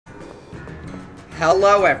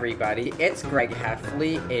Hello everybody, it's Greg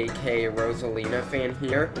Heffley, aka Rosalina fan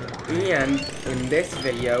here, and in this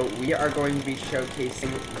video, we are going to be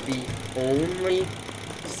showcasing the only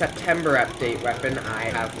September update weapon I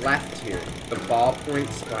have left here, the Ballpoint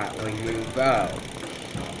Splatling Nouveau.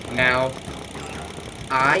 Now,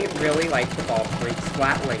 I really like the Ballpoint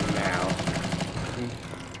Splatling now.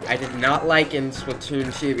 I did not like in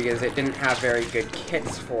Splatoon 2 because it didn't have very good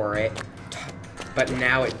kits for it, but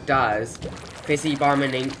now it does. Fizzy Bomb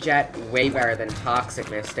and Inkjet, way better than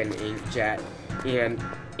Toxic Mist and Inkjet, and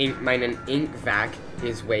Ink Mine and Ink Vac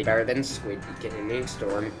is way better than Squid Beacon and Ink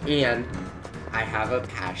Storm, and I have a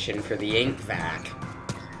passion for the Ink Vac.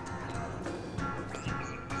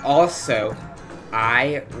 Also,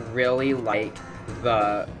 I really like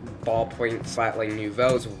the Ballpoint Splatling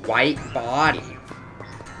Nouveau's white body.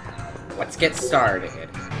 Let's get started.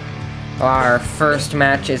 Our first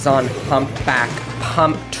match is on Humpback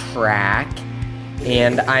Pump Track,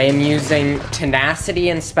 and I am using Tenacity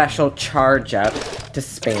and Special Charge Up to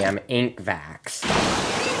spam Ink Vacs.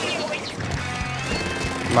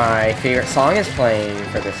 My favorite song is playing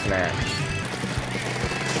for this match.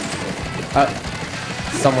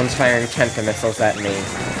 Someone's firing Tenta missiles at me.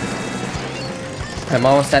 I'm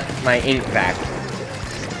almost at my Ink Vac.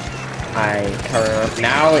 I cover up.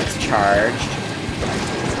 Now it's charged.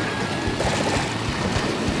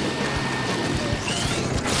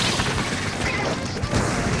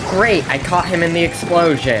 Great, I caught him in the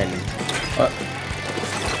explosion.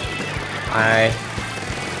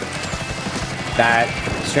 That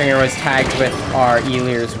stringer was tagged with our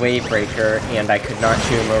Elir's Wavebreaker, and I could not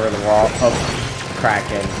shoot him over the wall. Oh,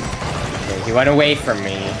 Kraken. Okay, he went away from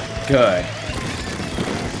me. Good.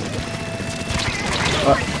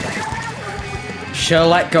 Should've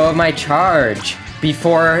let go of my charge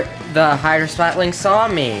before the Hydra Splatling saw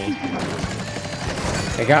me.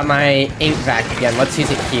 I got my Ink Vac again. Let's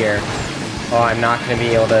use it here. Oh, I'm not going to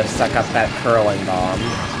be able to suck up that Curling Bomb.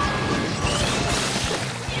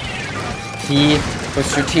 He was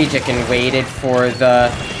strategic and waited for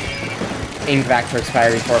the Ink Vac to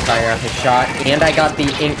expire before firing off his shot. And I got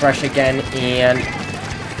the Ink Brush again and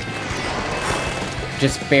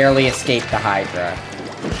just barely escaped the Hydra.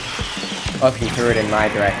 Oh, he threw it in my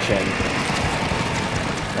direction.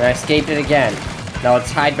 And I escaped it again. Now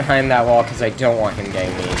let's hide behind that wall because I don't want him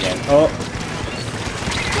getting me again. Oh!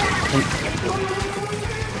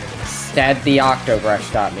 Instead, the Octo Brush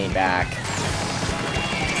got me back.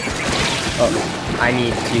 Oh, I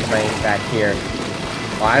need to use my ink back here.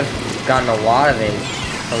 Well, I've gotten a lot of ink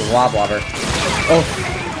from the Woblobber. Oh!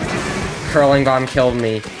 Curling Bomb killed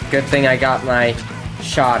me. Good thing I got my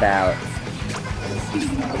shot out.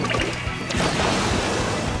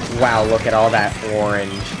 Wow, look at all that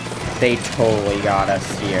orange. They totally got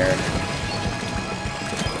us here.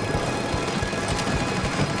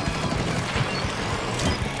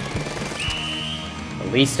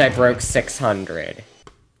 At least I broke 600.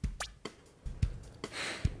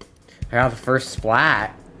 I got the first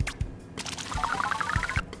splat.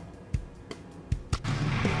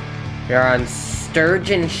 We're on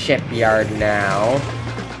Sturgeon Shipyard now.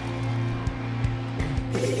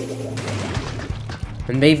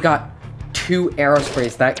 And they've got 2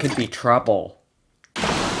 aerosprays. That could be trouble.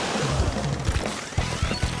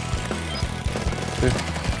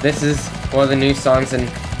 This is one of the new songs, and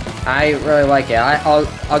I really like it.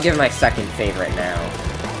 I'll give it my second favorite now.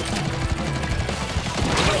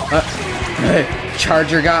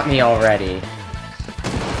 Charger got me already.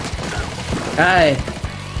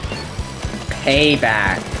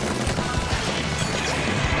 Payback.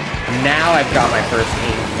 Now I've got my first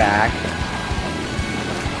Ink back.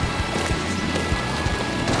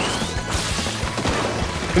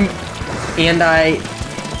 And I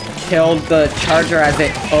killed the charger as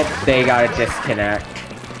it... Oh, they got a disconnect.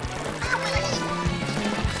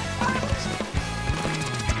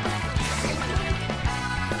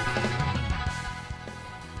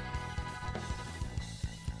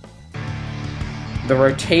 The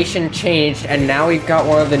rotation changed, and now we've got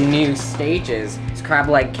one of the new stages. It's Crab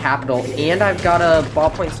Leg Capital, and I've got a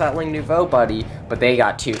Ballpoint Splatling Nouveau buddy, but they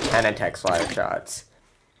got 2 Tenatech slider shots.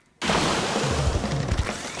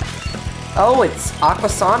 Oh, it's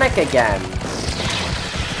Aquasonic again.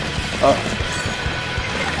 Oh.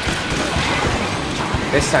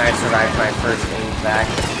 This time I survived my first Ink Vac.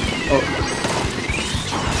 Oh.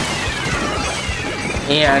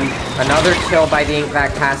 And another kill by the Ink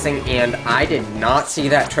Vac passing, and I did not see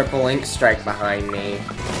that triple Ink Strike behind me.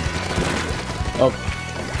 Oh.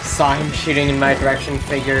 Saw him shooting in my direction,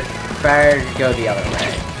 figured better to go the other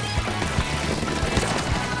way.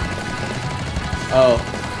 Oh.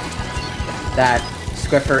 That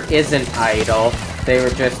Squiffer isn't idle. They were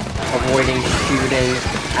just avoiding shooting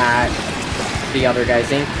at the other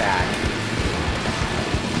guy's ink bag.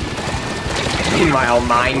 Meanwhile,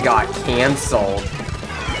 mine got cancelled.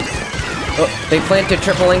 Oh, they planted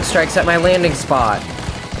triple ink strikes at my landing spot.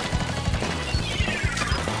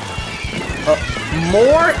 Oh,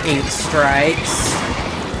 more ink strikes.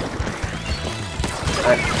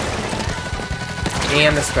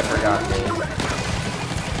 And the Squiffer got me.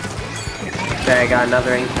 Okay, I got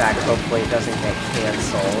another ink bag. Hopefully it doesn't get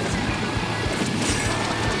cancelled.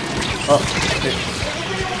 Oh,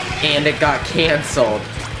 and it got cancelled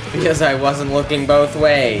because I wasn't looking both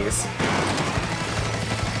ways.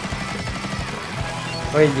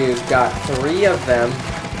 We've got 3 of them.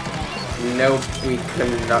 Nope, we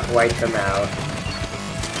could not wipe them out.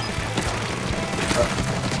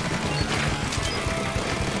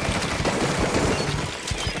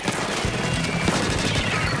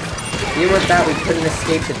 Even with that, we couldn't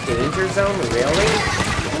escape the danger zone? Really?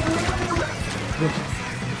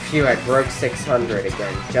 Phew, I broke 600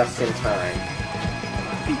 again, just in time.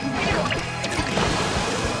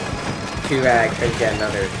 Too bad I couldn't get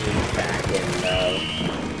another ink back in, though.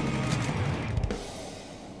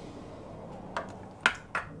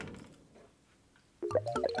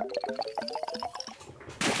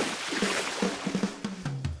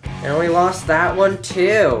 And we lost that one,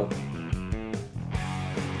 too.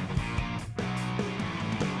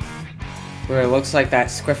 Where it looks like that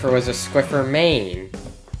Squiffer was a Squiffer main.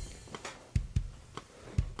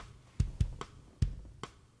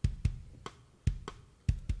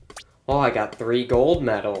 Well, I got 3 gold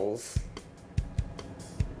medals.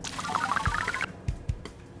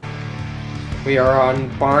 We are on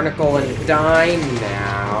Barnacle and Dime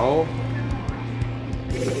now.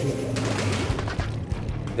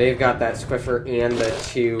 They've got that Squiffer and the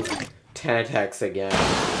 2 Tentex again.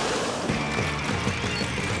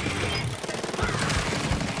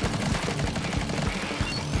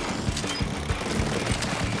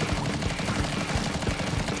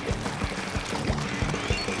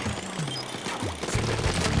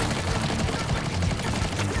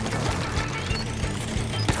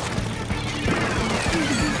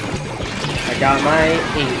 Got my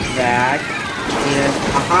ink bag, and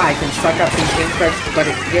aha, I can suck up these ink bags, but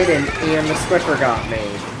it didn't, and the Squiffer got me.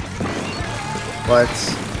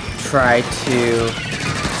 Let's try to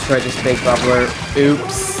destroy this big bubbler.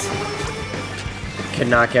 Oops. Could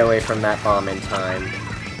not get away from that bomb in time.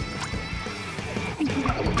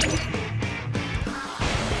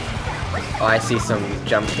 Oh, I see some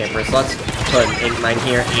jump campers. Let's put an ink mine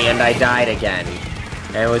here, and I died again.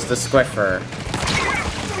 And it was the Squiffer.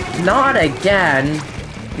 Not again!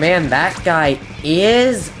 Man, that guy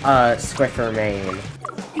is a Squiffer main.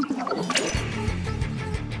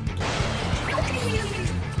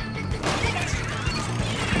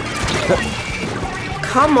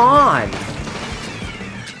 Come on!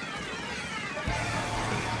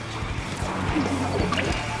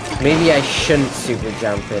 Maybe I shouldn't super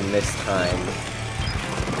jump in this time.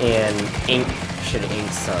 And ink should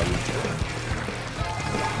ink some.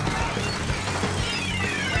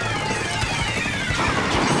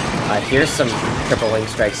 Here's some triple ink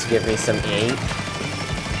strikes to give me some ink.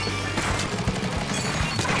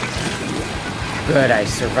 Good, I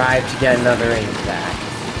survived to get another ink back.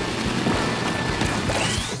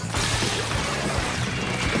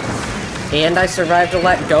 And I survived to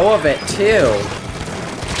let go of it, too.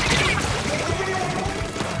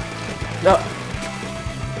 No.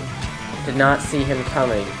 Did not see him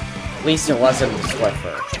coming. At least it wasn't the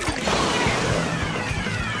Squiffer.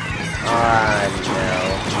 Ah,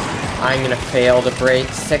 no. I'm gonna fail to break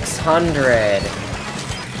 600.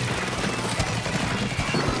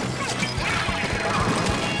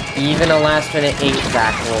 Even a last-minute ink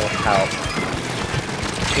back will help.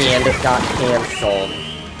 And it got cancelled.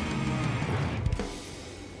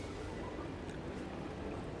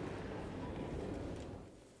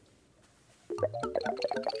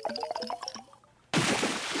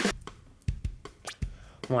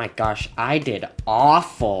 Oh my gosh, I did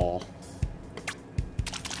awful.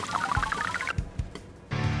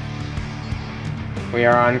 We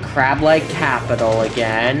are on Crab-Leg Capital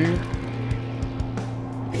again.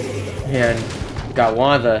 And got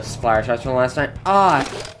one of the splatter shots from last night. Ah,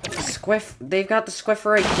 they've got the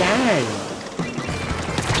Squiffer again.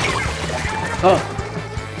 Oh,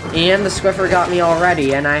 and the Squiffer got me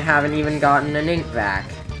already, and I haven't even gotten an ink back.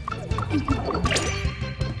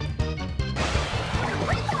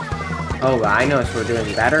 Oh, I notice we're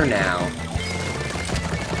doing better now.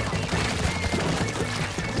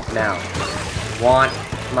 Now, want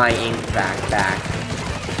my ink back.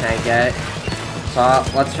 Can I get it? So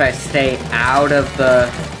let's try to stay out of the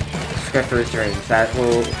Swiffer's range. That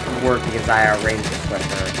will work because I outranged the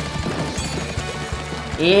Swiffer.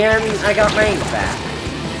 And I got my ink back.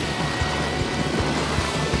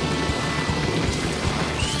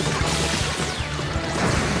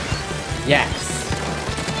 Yes.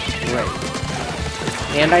 Great.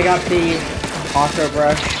 And I got the Auto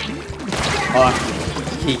Brush. Oh,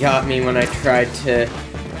 he got me when I tried to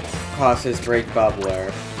cause his Break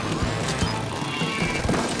Bubbler.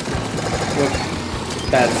 Whoops.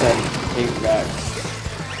 That's an ink Vex.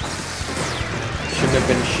 Shouldn't have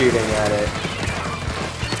been shooting at it.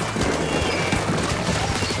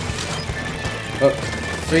 Oh,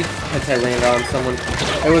 3 hits I landed on someone.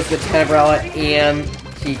 It was the Tenebrella, and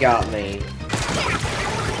he got me.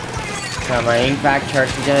 Got my ink back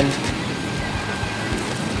charged again.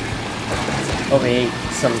 Oh, he ate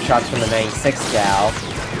some shots from the 96 gal.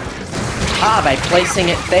 Ah, by placing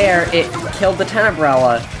it there, it killed the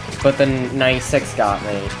Tenebrella, but the 96 got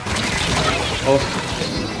me. Oh.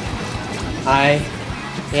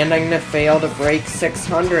 I'm gonna fail to break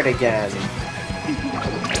 600 again.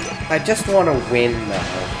 I just want to win,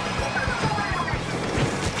 though.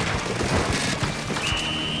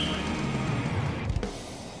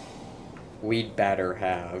 We'd better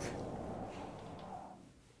have.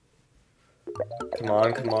 Come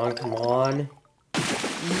on, come on, come on.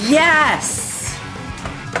 Yes!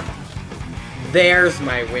 There's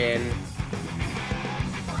my win.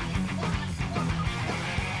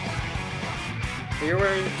 You're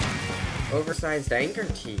wearing oversized anchor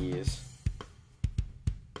tees.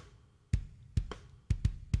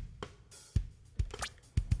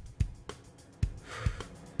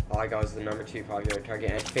 All I got was the #2 popular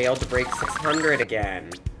target, and I failed to break 600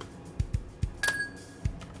 again.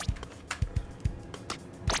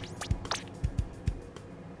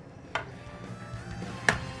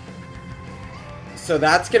 So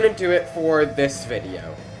that's gonna do it for this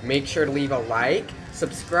video. Make sure to leave a like,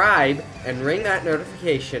 subscribe, and ring that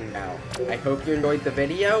notification bell. I hope you enjoyed the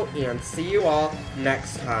video, and see you all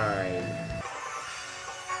next time.